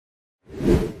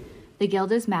The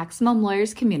Guild is Maximum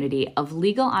Lawyers' community of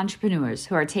legal entrepreneurs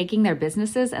who are taking their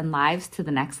businesses and lives to the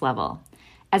next level.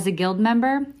 As a Guild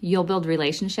member, you'll build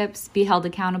relationships, be held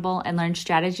accountable, and learn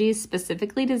strategies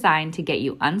specifically designed to get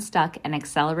you unstuck and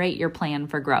accelerate your plan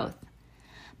for growth.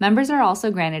 Members are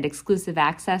also granted exclusive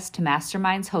access to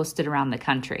masterminds hosted around the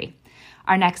country.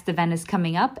 Our next event is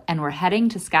coming up, and we're heading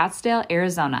to Scottsdale,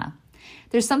 Arizona.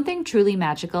 There's something truly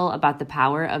magical about the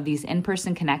power of these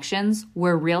in-person connections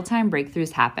where real-time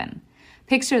breakthroughs happen.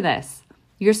 Picture this.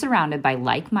 You're surrounded by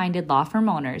like-minded law firm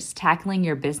owners tackling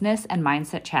your business and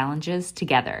mindset challenges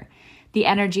together. The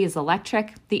energy is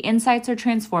electric, the insights are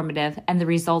transformative, and the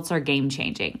results are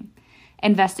game-changing.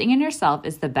 Investing in yourself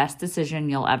is the best decision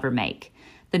you'll ever make.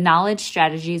 The knowledge,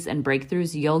 strategies, and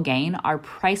breakthroughs you'll gain are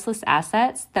priceless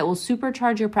assets that will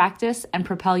supercharge your practice and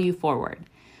propel you forward.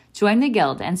 Join the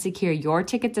Guild and secure your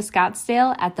ticket to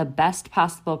Scottsdale at the best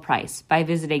possible price by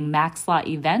visiting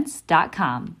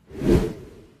maxlawevents.com.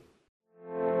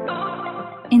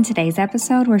 In today's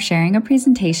episode, we're sharing a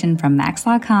presentation from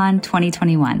MaxLawCon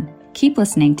 2021. Keep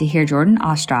listening to hear Jordan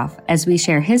Ostroff as we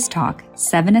share his talk,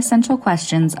 7 Essential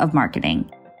Questions of Marketing.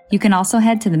 You can also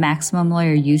head to the Maximum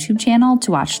Lawyer YouTube channel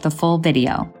to watch the full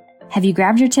video. Have you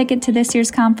grabbed your ticket to this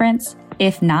year's conference?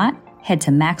 If not, head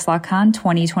to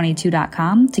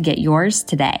maxlawcon2022.com to get yours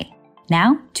today.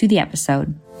 Now, to the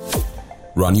episode.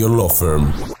 Run your law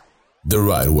firm the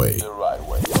right way.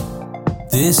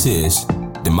 This is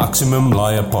the Maximum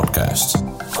Lawyer Podcast.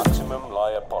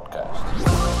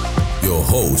 Your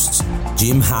hosts,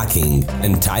 Jim Hacking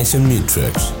and Tyson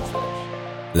Mutrux.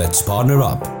 Let's partner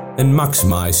up and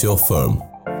maximize your firm.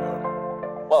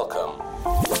 Welcome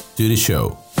to the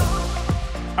show.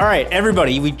 All right,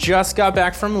 everybody, we just got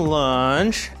back from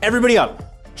lunch. Everybody up,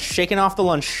 shaking off the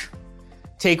lunch.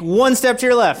 Take 1 step to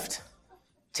your left.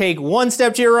 Take 1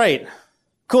 step to your right.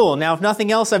 Cool, now if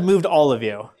nothing else, I've moved all of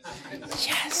you.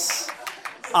 Yes.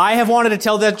 I have wanted to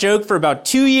tell that joke for about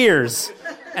 2 years,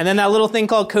 and then that little thing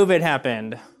called COVID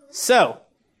happened. So,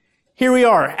 here we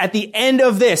are. At the end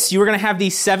of this, you are going to have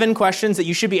these 7 questions that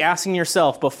you should be asking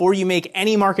yourself before you make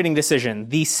any marketing decision.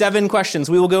 These 7 questions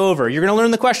we will go over. You're going to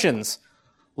learn the questions,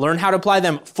 learn how to apply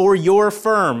them for your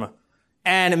firm,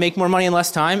 and make more money in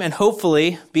less time, and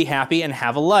hopefully be happy and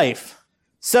have a life.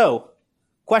 So,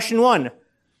 question 1,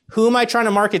 who am I trying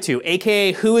to market to?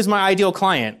 AKA, who is my ideal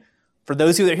client? For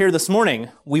those of you that are here this morning,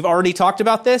 we've already talked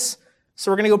about this,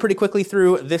 so we're going to go pretty quickly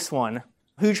through this one.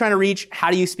 Who are you trying to reach?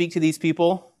 How do you speak to these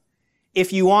people?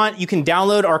 If you want, you can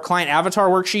download our client avatar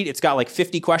worksheet. It's got like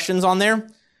 50 questions on there.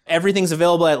 Everything's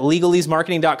available at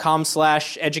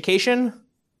legalesemarketing.com/education.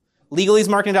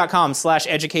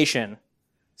 legalesemarketing.com/education.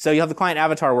 So you'll have the client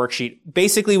avatar worksheet.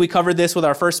 Basically, we covered this with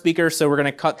our first speaker, so we're going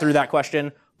to cut through that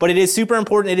question. But it is super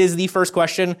important. It is the first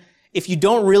question. If you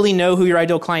don't really know who your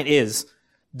ideal client is,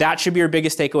 that should be your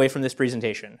biggest takeaway from this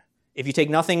presentation. If you take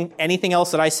anything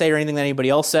else that I say or anything that anybody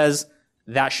else says,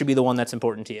 that should be the one that's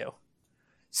important to you.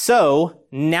 So,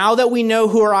 now that we know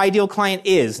who our ideal client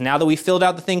is, now that we filled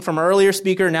out the thing from our earlier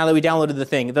speaker, now that we downloaded the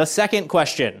thing, the second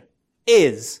question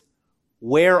is,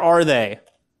 where are they?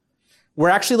 We're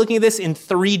actually looking at this in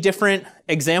 3 different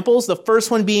examples. The first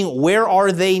one being, where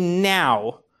are they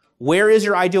now? Where is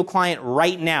your ideal client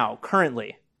right now,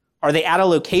 currently? Are they at a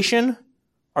location?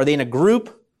 Are they in a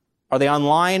group? Are they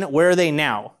online? Where are they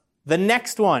now? The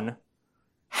next one,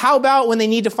 how about when they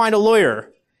need to find a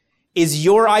lawyer? Is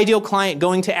your ideal client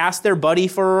going to ask their buddy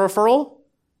for a referral?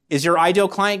 Is your ideal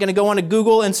client going to go on to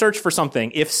Google and search for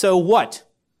something? If so, what?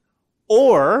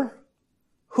 Or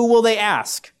who will they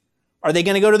ask? Are they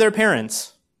going to go to their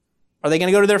parents? Are they going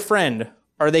to go to their friend?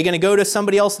 Are they going to go to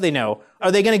somebody else they know?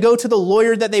 Are they going to go to the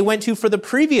lawyer that they went to for the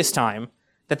previous time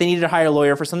that they needed to hire a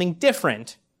lawyer for something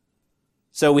different?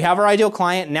 So we have our ideal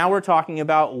client. Now we're talking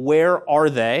about where are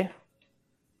they?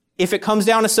 If it comes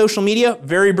down to social media,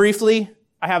 very briefly,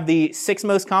 I have the 6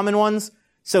 most common ones.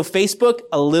 So Facebook,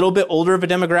 a little bit older of a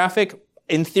demographic.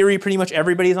 In theory, pretty much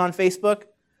everybody's on Facebook.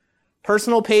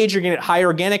 Personal page, you're going to get higher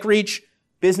organic reach.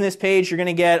 Business page, you're going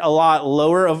to get a lot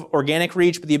lower of organic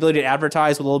reach, but the ability to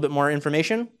advertise with a little bit more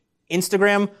information.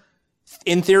 Instagram,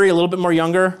 in theory, a little bit more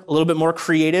younger, a little bit more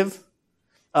creative.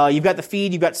 You've got the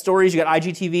feed, you've got stories, you've got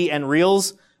IGTV and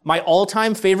Reels. My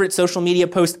all-time favorite social media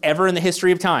post ever in the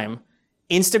history of time.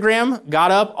 Instagram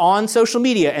got up on social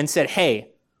media and said,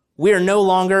 hey, we are no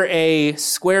longer a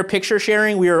square picture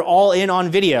sharing. We are all in on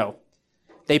video.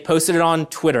 They posted it on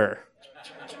Twitter.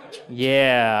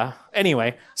 Yeah.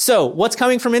 Anyway, so what's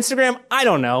coming from Instagram? I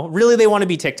don't know. Really, they want to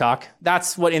be TikTok.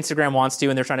 That's what Instagram wants to,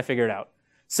 and they're trying to figure it out.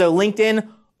 So LinkedIn,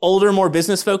 older, more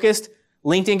business-focused.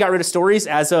 LinkedIn got rid of stories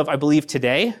as of, I believe,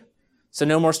 today. So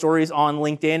no more stories on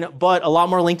LinkedIn, but a lot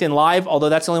more LinkedIn Live, although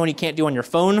that's the only one you can't do on your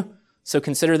phone. So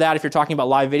consider that if you're talking about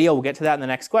live video. We'll get to that in the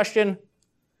next question.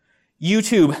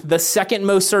 YouTube, the second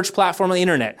most searched platform on the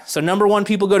internet. So number one,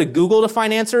 people go to Google to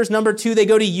find answers. Number two, they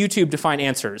go to YouTube to find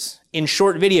answers. In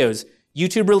short videos,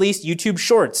 YouTube released YouTube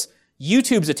Shorts,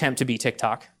 YouTube's attempt to beat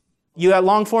TikTok. You got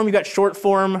long form, you got short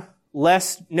form,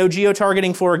 no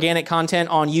geo-targeting for organic content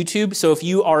on YouTube. So if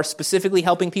you are specifically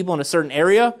helping people in a certain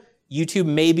area, YouTube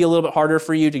may be a little bit harder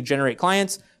for you to generate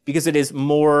clients because it is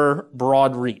more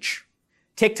broad reach.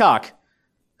 TikTok.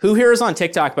 Who here is on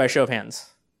TikTok by show of hands?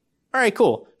 All right,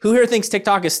 cool. Who here thinks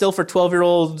TikTok is still for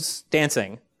 12-year-olds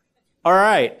dancing? All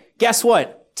right. Guess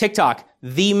what? TikTok,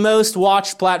 the most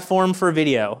watched platform for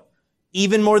video,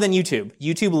 even more than YouTube.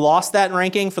 YouTube lost that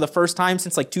ranking for the first time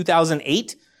since like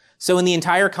 2008. So in the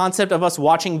entire concept of us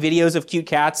watching videos of cute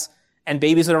cats and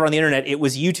babies that are on the internet, it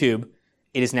was YouTube.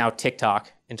 It is now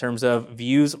TikTok in terms of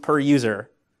views per user.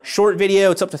 Short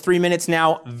video, it's up to 3 minutes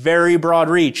now. Very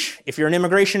broad reach. If you're an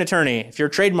immigration attorney, if you're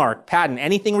a trademark, patent,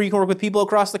 anything where you can work with people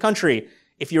across the country,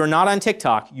 if you're not on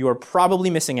TikTok, you are probably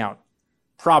missing out.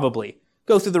 Probably.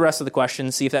 Go through the rest of the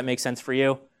questions, see if that makes sense for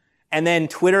you. And then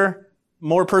Twitter,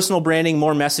 more personal branding,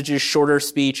 more messages, shorter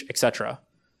speech, etc.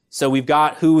 So we've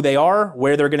got who they are,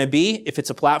 where they're going to be. If it's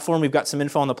a platform, we've got some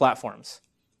info on the platforms.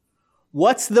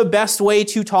 What's the best way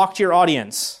to talk to your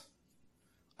audience?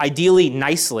 Ideally,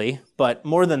 nicely, but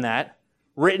more than that,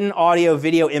 written, audio,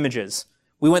 video, images.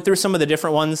 We went through some of the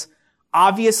different ones.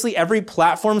 Obviously, every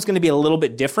platform is going to be a little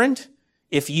bit different.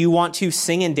 If you want to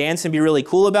sing and dance and be really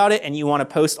cool about it and you want to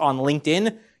post on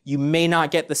LinkedIn, you may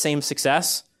not get the same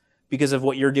success because of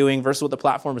what you're doing versus what the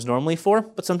platform is normally for,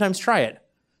 but sometimes try it.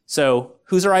 So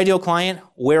who's our ideal client?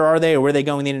 Where are they or where are they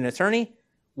going? They need an attorney.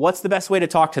 What's the best way to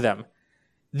talk to them?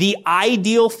 The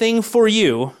ideal thing for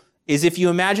you is if you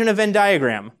imagine a Venn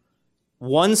diagram,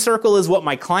 one circle is what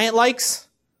my client likes,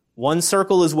 one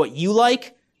circle is what you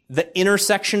like, the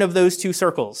intersection of those two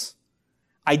circles.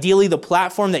 Ideally, the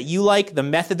platform that you like, the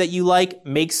method that you like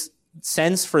makes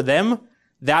sense for them.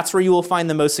 That's where you will find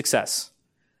the most success.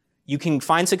 You can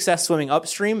find success swimming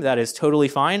upstream. That is totally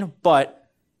fine. But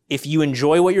if you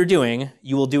enjoy what you're doing,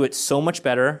 you will do it so much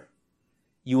better.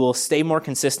 You will stay more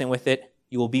consistent with it.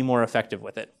 You will be more effective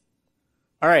with it.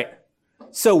 All right.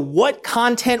 So what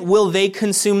content will they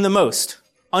consume the most?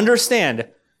 Understand,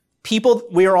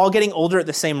 we are all getting older at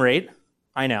the same rate.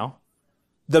 I know.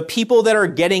 The people that are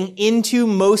getting into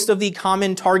most of the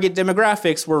common target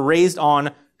demographics were raised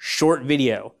on short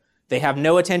video. They have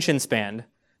no attention span.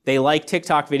 They like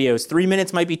TikTok videos. 3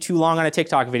 minutes might be too long on a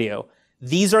TikTok video.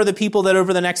 These are the people that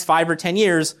over the next 5 or 10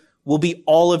 years will be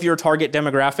all of your target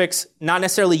demographics. Not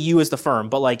necessarily you as the firm,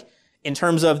 but like in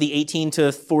terms of the 18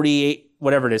 to 48,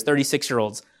 whatever it is,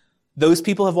 36-year-olds. Those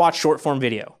people have watched short form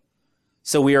video.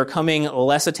 So we are coming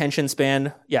less attention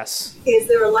span. Yes? Is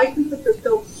there a likelihood that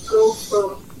they'll go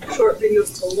from short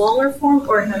videos to longer form,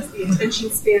 or has the attention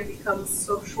span become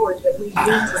so short that we need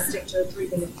to stick to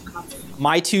 3-minute content?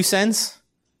 My 2 cents,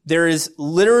 there is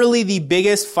literally the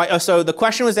biggest fight. So the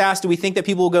question was asked, do we think that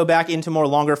people will go back into more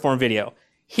longer form video?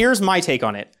 Here's my take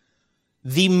on it.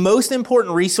 The most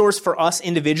important resource for us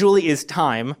individually is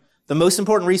time. The most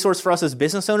important resource for us as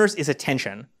business owners is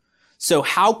attention. So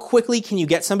how quickly can you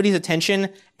get somebody's attention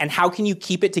and how can you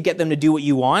keep it to get them to do what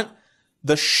you want?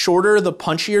 The shorter, the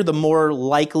punchier, the more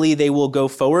likely they will go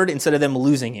forward instead of them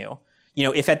losing you. You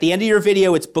know, if at the end of your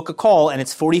video it's book a call and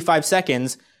it's 45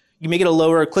 seconds, you may get a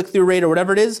lower click-through rate or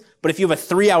whatever it is. But if you have a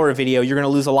 3-hour video, you're going to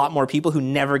lose a lot more people who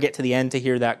never get to the end to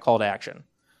hear that call to action.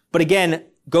 But again,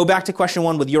 go back to question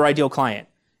 1 with your ideal client.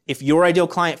 If your ideal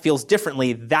client feels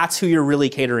differently, that's who you're really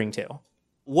catering to.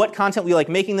 What content we like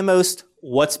making the most?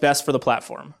 What's best for the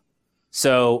platform?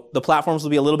 So the platforms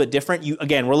will be a little bit different.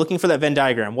 Again, we're looking for that Venn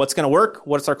diagram. What's going to work?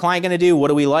 What's our client going to do? What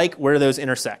do we like? Where do those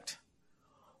intersect?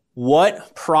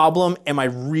 What problem am I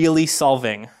really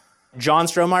solving? John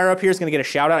Strohmeyer up here is going to get a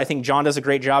shout out. I think John does a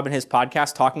great job in his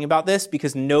podcast talking about this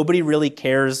because nobody really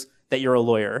cares that you're a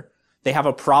lawyer. They have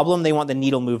a problem. They want the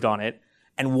needle moved on it.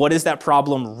 And what is that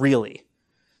problem really?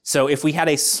 So if we had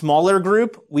a smaller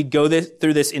group, we'd go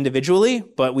through this individually,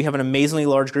 but we have an amazingly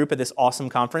large group at this awesome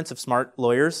conference of smart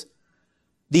lawyers.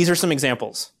 These are some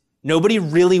examples. Nobody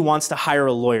really wants to hire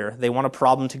a lawyer. They want a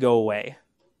problem to go away,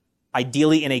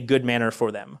 ideally in a good manner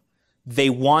for them. They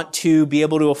want to be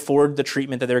able to afford the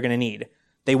treatment that they're going to need.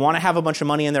 They want to have a bunch of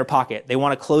money in their pocket. They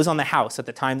want to close on the house at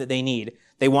the time that they need.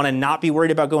 They want to not be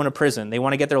worried about going to prison. They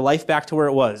want to get their life back to where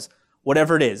it was,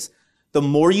 whatever it is. The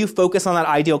more you focus on that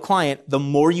ideal client, the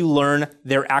more you learn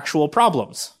their actual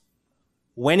problems.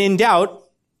 When in doubt,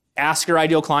 ask your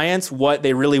ideal clients what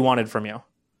they really wanted from you.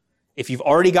 If you've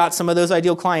already got some of those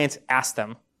ideal clients, ask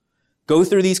them. Go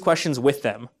through these questions with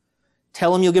them.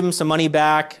 Tell them you'll give them some money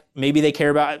back. Maybe they care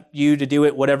about you to do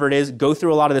it, whatever it is. Go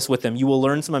through a lot of this with them. You will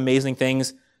learn some amazing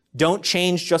things. Don't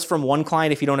change just from one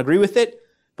client if you don't agree with it.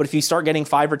 But if you start getting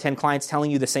 5 or 10 clients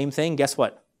telling you the same thing, guess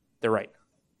what? They're right.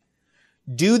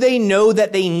 Do they know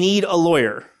that they need a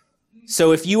lawyer?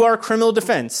 So if you are criminal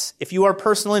defense, if you are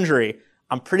personal injury,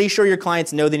 I'm pretty sure your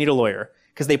clients know they need a lawyer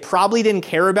because they probably didn't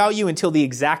care about you until the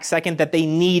exact second that they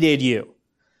needed you.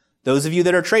 Those of you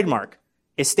that are trademark,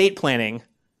 estate planning,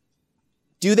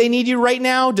 do they need you right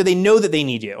now? Do they know that they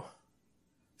need you?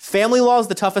 Family law is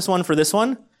the toughest one for this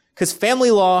one because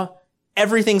family law,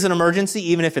 everything's an emergency,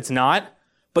 even if it's not.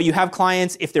 But you have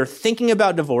clients, if they're thinking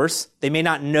about divorce, they may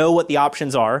not know what the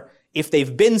options are. If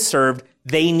they've been served,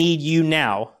 they need you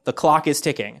now. The clock is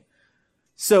ticking.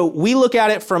 So we look at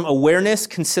it from awareness,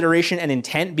 consideration, and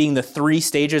intent being the 3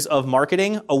 stages of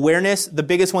marketing. Awareness, the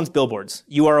biggest one's billboards.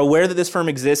 You are aware that this firm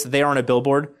exists. They are on a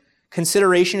billboard.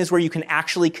 Consideration is where you can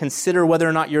actually consider whether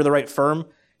or not you're the right firm.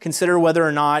 Consider whether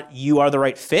or not you are the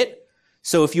right fit.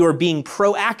 So if you are being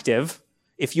proactive,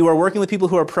 if you are working with people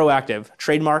who are proactive,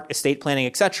 trademark, estate planning,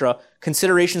 etc.,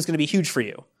 consideration is going to be huge for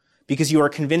you because you are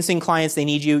convincing clients they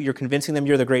need you. You're convincing them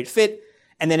you're the great fit.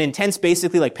 And then intent's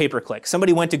basically like pay-per-click.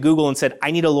 Somebody went to Google and said,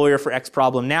 I need a lawyer for X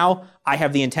problem now. I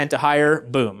have the intent to hire.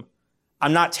 Boom.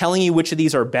 I'm not telling you which of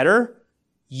these are better.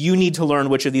 You need to learn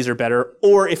which of these are better.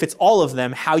 Or if it's all of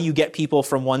them, how you get people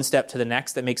from one step to the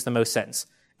next that makes the most sense.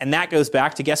 And that goes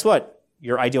back to, guess what?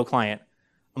 Your ideal client.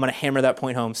 I'm going to hammer that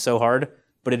point home so hard,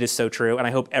 but it is so true. And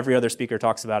I hope every other speaker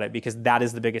talks about it because that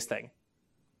is the biggest thing.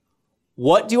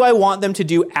 What do I want them to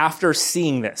do after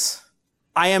seeing this?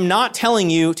 I am not telling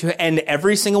you to end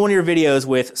every single one of your videos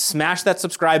with smash that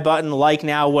subscribe button, like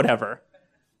now, whatever.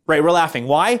 Right? We're laughing.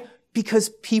 Why? Because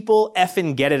people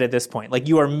effing get it at this point. Like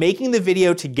you are making the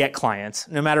video to get clients,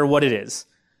 no matter what it is.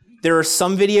 There are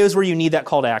some videos where you need that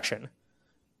call to action.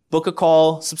 Book a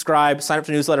call, subscribe, sign up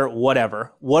for the newsletter,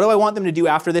 whatever. What do I want them to do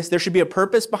after this? There should be a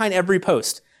purpose behind every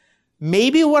post.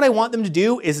 Maybe what I want them to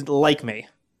do is like me.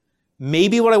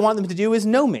 Maybe what I want them to do is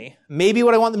know me. Maybe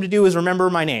what I want them to do is remember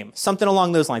my name. Something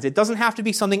along those lines. It doesn't have to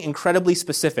be something incredibly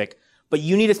specific, but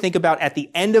you need to think about at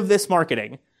the end of this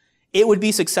marketing, it would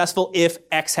be successful if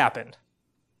X happened.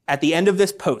 At the end of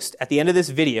this post, at the end of this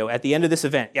video, at the end of this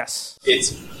event. Yes?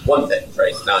 It's one thing,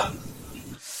 right? Not...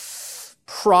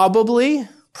 Probably.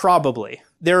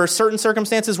 There are certain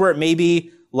circumstances where it may be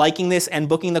liking this and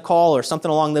booking the call or something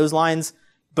along those lines,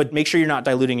 but make sure you're not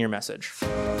diluting your message.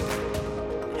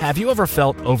 Have you ever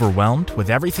felt overwhelmed with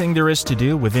everything there is to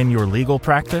do within your legal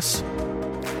practice?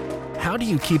 How do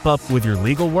you keep up with your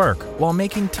legal work while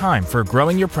making time for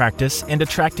growing your practice and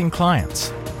attracting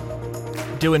clients?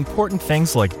 Do important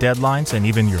things like deadlines and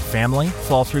even your family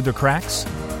fall through the cracks?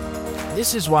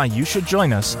 This is why you should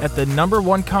join us at the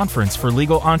 #1 conference for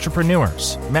legal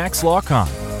entrepreneurs, Max LawCon.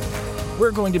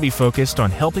 We're going to be focused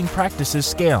on helping practices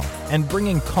scale and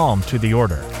bringing calm to the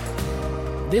order.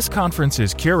 This conference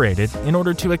is curated in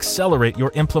order to accelerate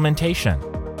your implementation.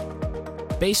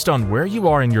 Based on where you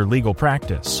are in your legal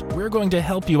practice, we're going to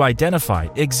help you identify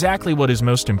exactly what is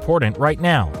most important right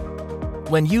now.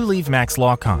 When you leave Max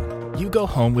LawCon, you go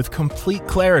home with complete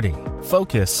clarity,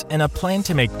 focus, and a plan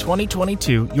to make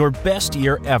 2022 your best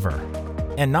year ever.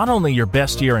 And not only your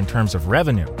best year in terms of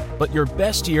revenue, but your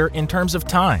best year in terms of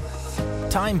time.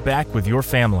 Time back with your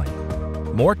family.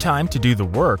 More time to do the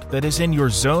work that is in your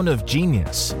zone of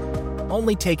genius,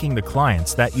 only taking the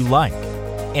clients that you like,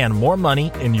 and more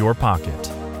money in your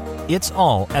pocket. It's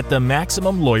all at the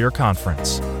Maximum Lawyer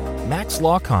Conference. Max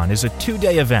LawCon is a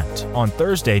 2-day event on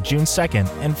Thursday, June 2nd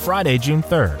and Friday, June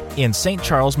 3rd in St.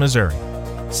 Charles, Missouri.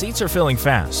 Seats are filling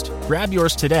fast. Grab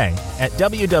yours today at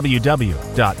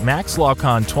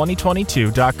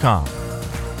www.maxlawcon2022.com.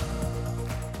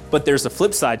 But there's a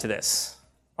flip side to this.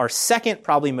 Our second,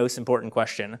 probably most important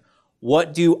question,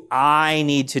 what do I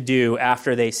need to do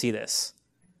after they see this?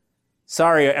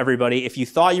 Sorry, everybody, if you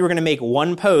thought you were going to make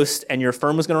one post and your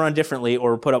firm was going to run differently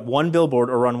or put up one billboard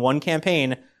or run one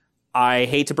campaign, I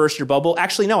hate to burst your bubble.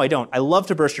 Actually, no, I don't. I love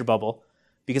to burst your bubble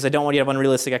because I don't want you to have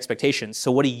unrealistic expectations.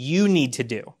 So what do you need to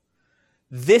do?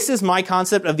 This is my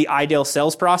concept of the ideal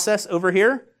sales process over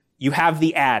here. You have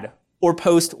the ad or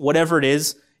post, whatever it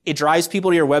is. It drives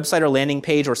people to your website or landing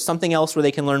page or something else where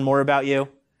they can learn more about you.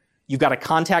 You've got a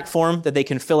contact form that they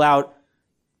can fill out,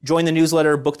 join the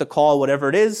newsletter, book the call, whatever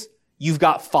it is. You've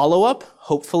got follow-up,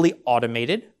 hopefully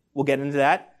automated. We'll get into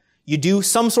that. You do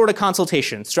some sort of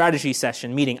consultation, strategy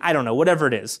session, meeting, I don't know, whatever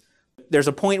it is. There's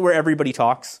a point where everybody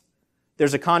talks.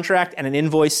 There's a contract and an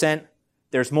invoice sent.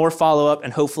 There's more follow-up,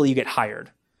 and hopefully you get hired.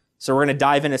 So we're going to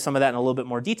dive into some of that in a little bit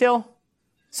more detail.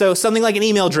 So something like an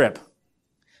email drip.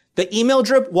 The email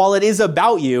drip, while it is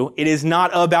about you, it is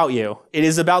not about you. It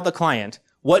is about the client.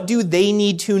 What do they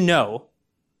need to know?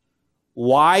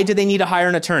 Why do they need to hire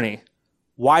an attorney?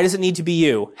 Why does it need to be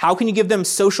you? How can you give them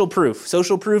social proof?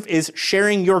 Social proof is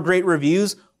sharing your great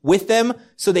reviews with them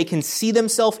so they can see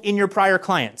themselves in your prior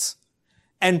clients.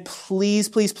 And please,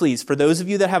 please, please, for those of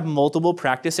you that have multiple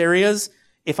practice areas,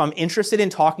 if I'm interested in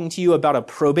talking to you about a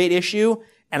probate issue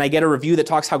and I get a review that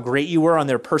talks how great you were on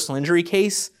their personal injury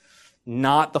case,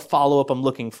 not the follow-up I'm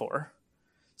looking for.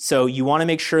 So you want to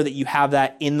make sure that you have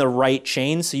that in the right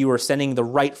chain so you are sending the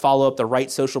right follow-up, the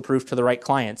right social proof to the right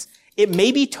clients. It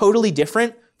may be totally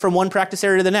different from one practice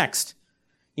area to the next.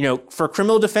 For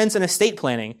criminal defense and estate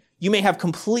planning, you may have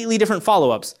completely different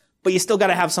follow-ups, but you still got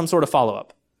to have some sort of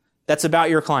follow-up. That's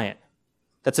about your client.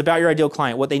 That's about your ideal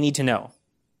client, what they need to know.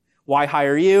 Why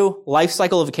hire you? Life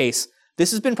cycle of a case. This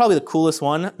has been probably the coolest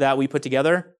one that we put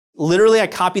together. Literally, I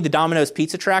copied the Domino's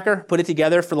pizza tracker, put it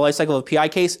together for the life cycle of a PI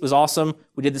case. It was awesome.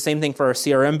 We did the same thing for our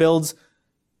CRM builds.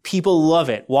 People love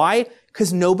it. Why?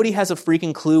 Because nobody has a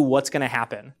freaking clue what's going to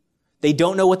happen. They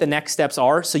don't know what the next steps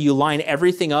are, so you line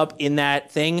everything up in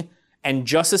that thing, and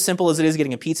just as simple as it is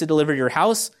getting a pizza delivered to your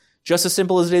house, just as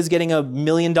simple as it is getting a $1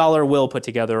 million will put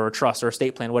together, or a trust, or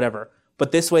estate plan, whatever.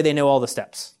 But this way they know all the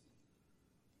steps.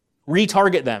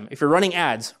 Retarget them. If you're running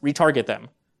ads, retarget them.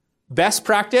 Best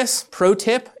practice, pro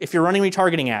tip, if you're running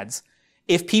retargeting ads,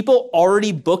 if people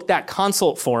already booked that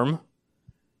consult form,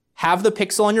 have the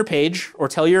pixel on your page, or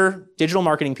tell your digital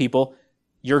marketing people,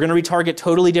 you're going to retarget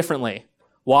totally differently.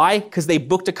 Why? Because they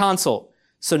booked a consult.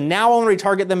 So now I want to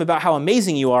retarget them about how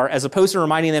amazing you are, as opposed to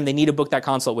reminding them they need to book that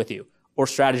consult with you, or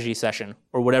strategy session,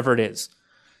 or whatever it is.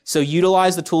 So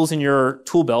utilize the tools in your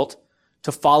tool belt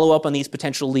to follow up on these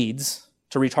potential leads,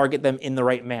 to retarget them in the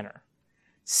right manner.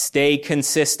 Stay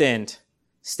consistent.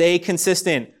 Stay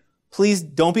consistent. Please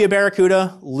don't be a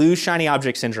barracuda, lose shiny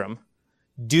object syndrome.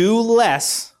 Do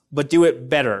less, but do it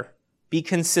better. Be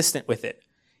consistent with it.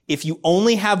 If you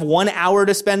only have 1 hour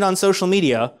to spend on social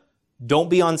media, don't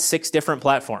be on 6 different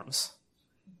platforms.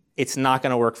 It's not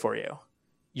going to work for you.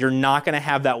 You're not going to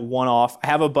have that one-off. I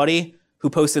have a buddy who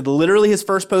posted literally his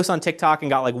first post on TikTok and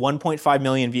got like 1.5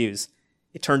 million views.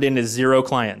 It turned into 0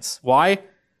 clients. Why?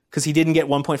 Because he didn't get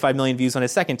 1.5 million views on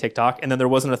his second TikTok, and then there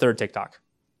wasn't a third TikTok.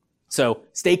 So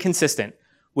stay consistent,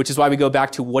 which is why we go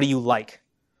back to what do you like?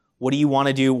 What do you want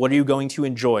to do? What are you going to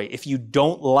enjoy? If you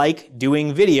don't like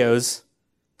doing videos,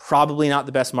 probably not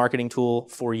the best marketing tool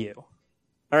for you.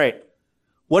 All right.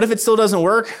 What if it still doesn't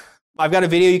work? I've got a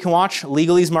video you can watch,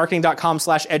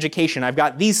 legalesemarketing.com/education. I've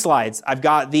got these slides. I've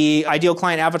got the ideal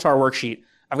client avatar worksheet.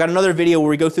 I've got another video where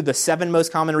we go through the 7 most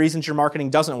common reasons your marketing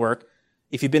doesn't work.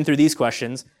 If you've been through these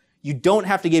questions, you don't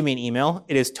have to give me an email.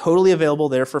 It is totally available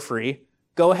there for free.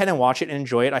 Go ahead and watch it and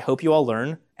enjoy it. I hope you all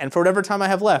learn. And for whatever time I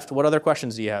have left, what other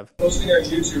questions do you have? Posting on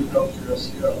YouTube helps your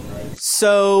SEO, right?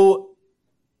 So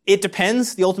it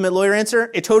depends, the ultimate lawyer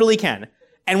answer. It totally can.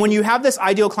 And when you have this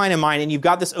ideal client in mind and you've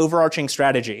got this overarching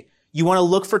strategy, you want to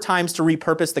look for times to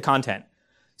repurpose the content.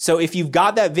 So if you've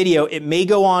got that video, it may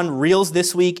go on Reels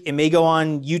this week. It may go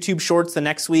on YouTube Shorts the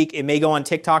next week. It may go on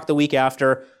TikTok the week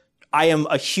after. I am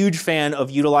a huge fan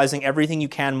of utilizing everything you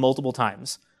can multiple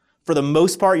times. For the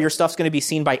most part, your stuff's going to be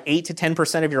seen by 8 to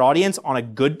 10% of your audience on a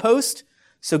good post.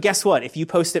 So guess what? If you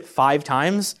post it 5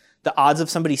 times, the odds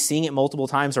of somebody seeing it multiple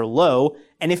times are low.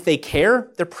 And if they care,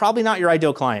 they're probably not your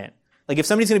ideal client. Like if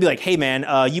somebody's going to be like, hey man,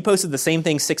 you posted the same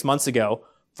thing 6 months ago.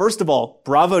 First of all,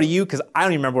 bravo to you, because I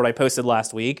don't even remember what I posted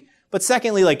last week. But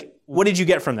secondly, like, what did you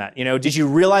get from that? Did you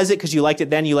realize it because you liked it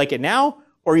then, you like it now?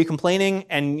 Or are you complaining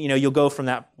and, you'll go from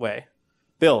that way?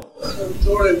 Bill. So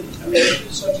Jordan, you do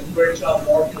such a great job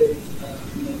marketing,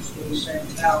 just really saying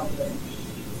talent. But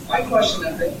my question,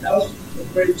 I think that was a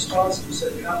great response. You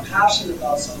said you're not passionate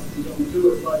about something, you don't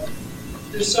do it, but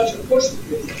there's such a push to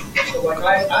do it. So like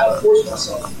I had to force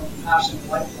myself to become passionate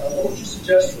like that. What would you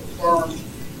suggest for firms?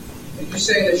 Are you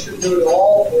saying they shouldn't do it at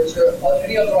all, or is there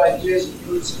any other ideas that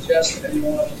you would suggest to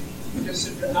anyone? Because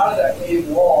if you're out of that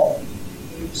game at all,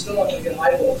 you're still not going to get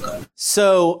eyeballs on it.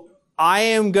 So I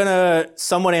am going to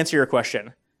somewhat answer your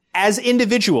question. As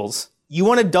individuals, you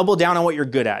want to double down on what you're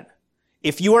good at.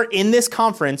 If you are in this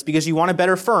conference because you want a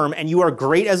better firm and you are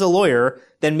great as a lawyer,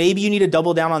 then maybe you need to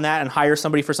double down on that and hire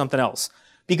somebody for something else.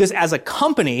 Because as a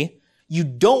company, you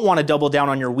don't want to double down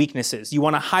on your weaknesses. You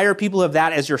want to hire people who have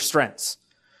that as your strengths.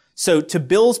 So to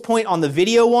Bill's point on the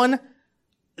video one,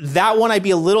 that one I'd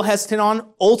be a little hesitant on.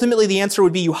 Ultimately, the answer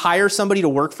would be you hire somebody to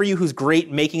work for you who's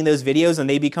great making those videos and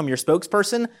they become your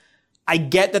spokesperson. I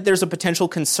get that there's a potential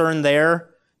concern there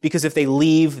because if they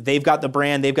leave, they've got the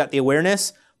brand, they've got the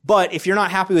awareness. But if you're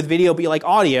not happy with video but you like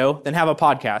audio, then have a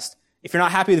podcast. If you're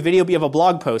not happy with video but you have a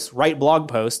blog post, write blog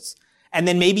posts. And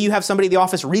then maybe you have somebody at the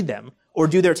office read them or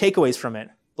do their takeaways from it.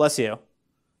 Bless you.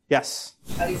 Yes?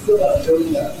 How do you feel about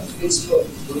building a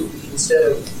Facebook group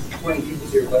instead of pointing people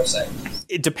to your website?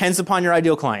 It depends upon your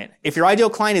ideal client. If your ideal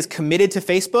client is committed to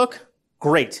Facebook,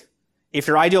 great. If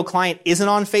your ideal client isn't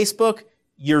on Facebook,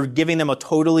 you're giving them a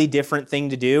totally different thing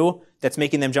to do that's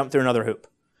making them jump through another hoop.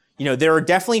 There are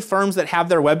definitely firms that have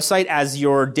their website as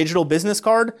your digital business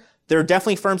card. There are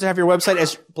definitely firms that have your website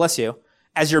as, bless you,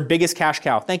 as your biggest cash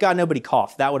cow. Thank God nobody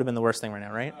coughed. That would have been the worst thing right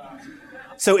now, right?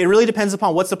 So it really depends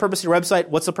upon what's the purpose of your website,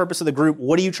 what's the purpose of the group,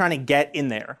 what are you trying to get in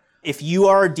there? If you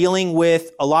are dealing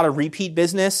with a lot of repeat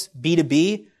business,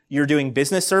 B2B, you're doing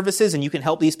business services and you can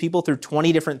help these people through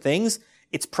 20 different things,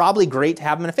 it's probably great to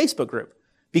have them in a Facebook group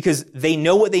because they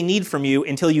know what they need from you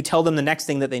until you tell them the next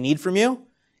thing that they need from you.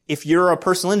 If you're a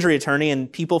personal injury attorney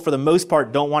and people for the most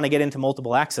part don't want to get into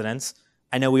multiple accidents,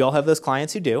 I know we all have those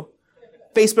clients who do,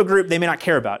 Facebook group they may not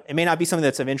care about. It may not be something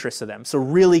that's of interest to them. So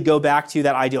really go back to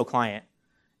that ideal client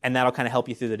and that'll kind of help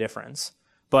you through the difference.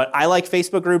 But I like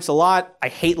Facebook groups a lot. I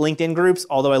hate LinkedIn groups,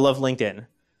 although I love LinkedIn.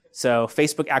 So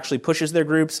Facebook actually pushes their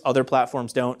groups. Other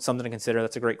platforms don't. Something to consider.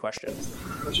 That's a great question.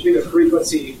 What should be the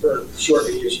frequency for short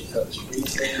videos you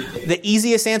post? The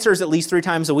easiest answer is at least 3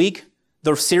 times a week.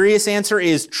 The serious answer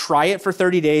is try it for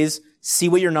 30 days, see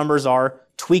what your numbers are,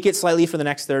 tweak it slightly for the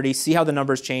next 30, see how the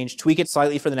numbers change, tweak it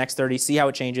slightly for the next 30, see how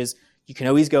it changes. You can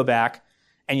always go back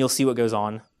and you'll see what goes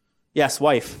on. Yes,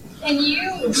 wife. Can you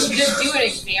just do an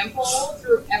example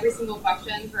through every single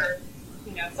question for,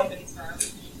 somebody's firm?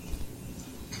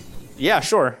 Yeah,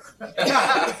 sure.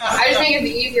 I just think it'd be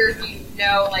easier if you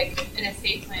know, like, an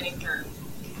estate planning firm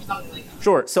or something like that.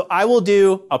 Sure. So I will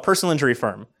do a personal injury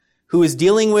firm who is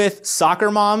dealing with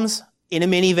soccer moms in a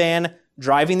minivan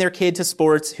driving their kid to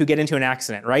sports who get into an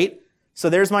accident, right? So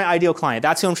there's my ideal client.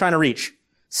 That's who I'm trying to reach.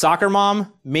 Soccer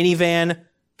mom, minivan,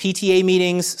 PTA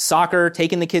meetings, soccer,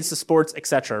 taking the kids to sports,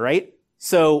 etc., right?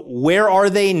 So where are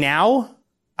they now?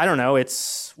 I don't know.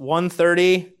 It's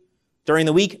 1:30 during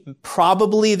the week.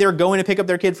 Probably they're going to pick up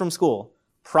their kid from school.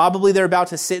 Probably they're about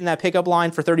to sit in that pickup line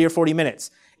for 30 or 40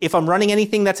 minutes. If I'm running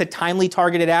anything that's a timely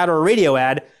targeted ad or a radio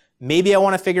ad, maybe I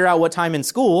want to figure out what time in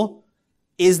school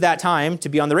is that time to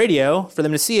be on the radio for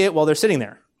them to see it while they're sitting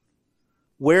there.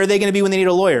 Where are they going to be when they need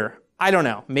a lawyer? I don't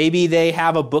know. Maybe they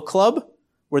have a book club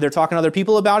where they're talking to other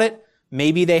people about it.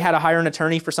 Maybe they had to hire an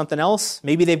attorney for something else.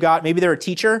 Maybe they're a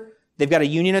teacher. They've got a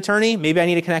union attorney. Maybe I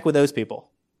need to connect with those people.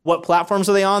 What platforms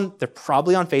are they on? They're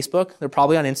probably on Facebook. They're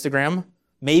probably on Instagram.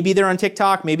 Maybe they're on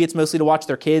TikTok. Maybe it's mostly to watch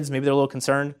their kids. Maybe they're a little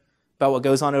concerned about what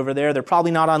goes on over there. They're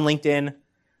probably not on LinkedIn.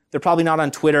 They're probably not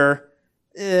on Twitter.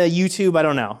 YouTube, I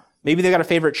don't know. Maybe they got a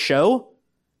favorite show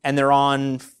and they're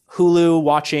on Hulu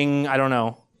watching, I don't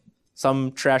know,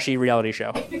 some trashy reality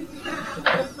show.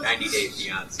 90 Day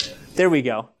Fiancé. There we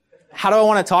go. How do I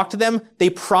want to talk to them? They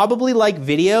probably like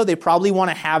video. They probably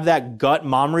want to have that gut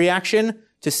mom reaction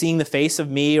to seeing the face of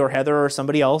me or Heather or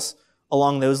somebody else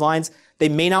along those lines. They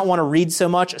may not want to read so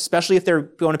much, especially if they're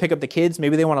going to pick up the kids.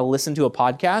 Maybe they want to listen to a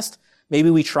podcast. Maybe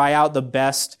we try out the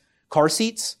best car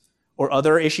seats or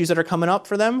other issues that are coming up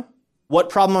for them. What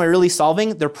problem am I really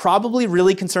solving? They're probably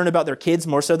really concerned about their kids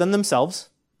more so than themselves.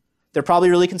 They're probably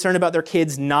really concerned about their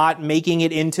kids not making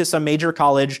it into some major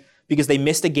college because they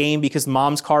missed a game because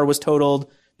mom's car was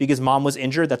totaled, because mom was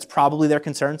injured. That's probably their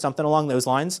concern, something along those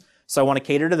lines. So I want to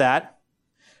cater to that.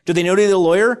 Do they know to the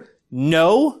lawyer?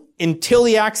 No, until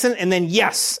the accident. And then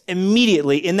yes,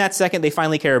 immediately in that second, they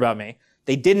finally care about me.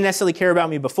 They didn't necessarily care about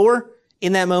me before.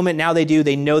 In that moment, now they do.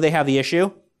 They know they have the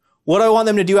issue. What I want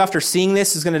them to do after seeing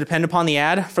this is going to depend upon the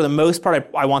ad. For the most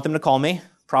part, I want them to call me,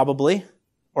 probably,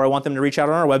 or I want them to reach out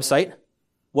on our website.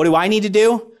 What do I need to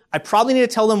do? I probably need to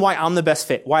tell them why I'm the best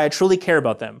fit, why I truly care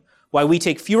about them, why we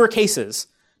take fewer cases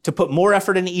to put more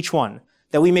effort into each one,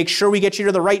 that we make sure we get you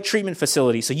to the right treatment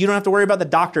facility so you don't have to worry about the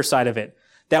doctor side of it,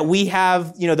 that we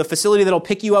have, the facility that'll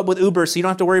pick you up with Uber so you don't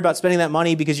have to worry about spending that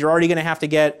money because you're already going to have to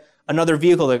get another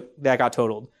vehicle that got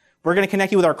totaled. We're going to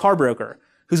connect you with our car broker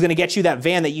who's going to get you that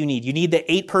van that you need. You need the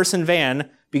 8-person van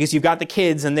because you've got the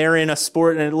kids and they're in a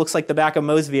sport and it looks like the back of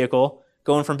Mo's vehicle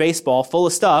going from baseball full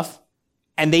of stuff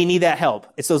and they need that help.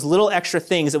 It's those little extra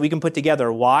things that we can put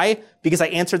together. Why? Because I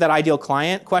answered that ideal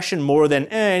client question more than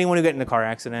anyone who got in a car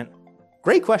accident.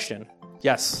 Great question.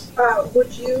 Yes.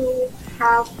 Would you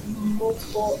have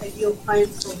multiple ideal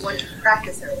clients for one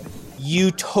practice area?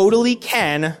 You totally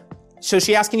can. So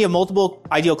she asked, can you have multiple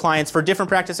ideal clients for different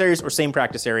practice areas or same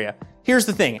practice area? Here's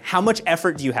the thing. How much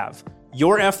effort do you have?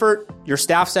 Your effort, your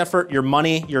staff's effort, your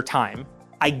money, your time.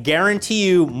 I guarantee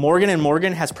you Morgan &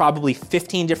 Morgan has probably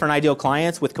 15 different ideal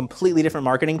clients with completely different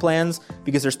marketing plans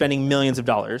because they're spending millions of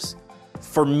dollars.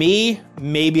 For me,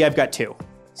 maybe I've got 2.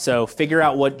 So figure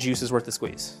out what juice is worth the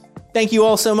squeeze. Thank you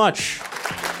all so much.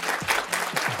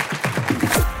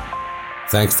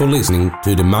 Thanks for listening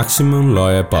to the Maximum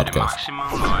Lawyer Podcast.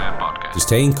 To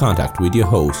stay in contact with your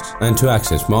hosts and to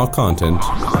access more content,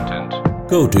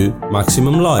 go to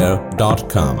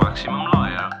MaximumLawyer.com.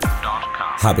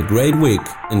 Have a great week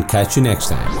and catch you next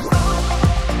time.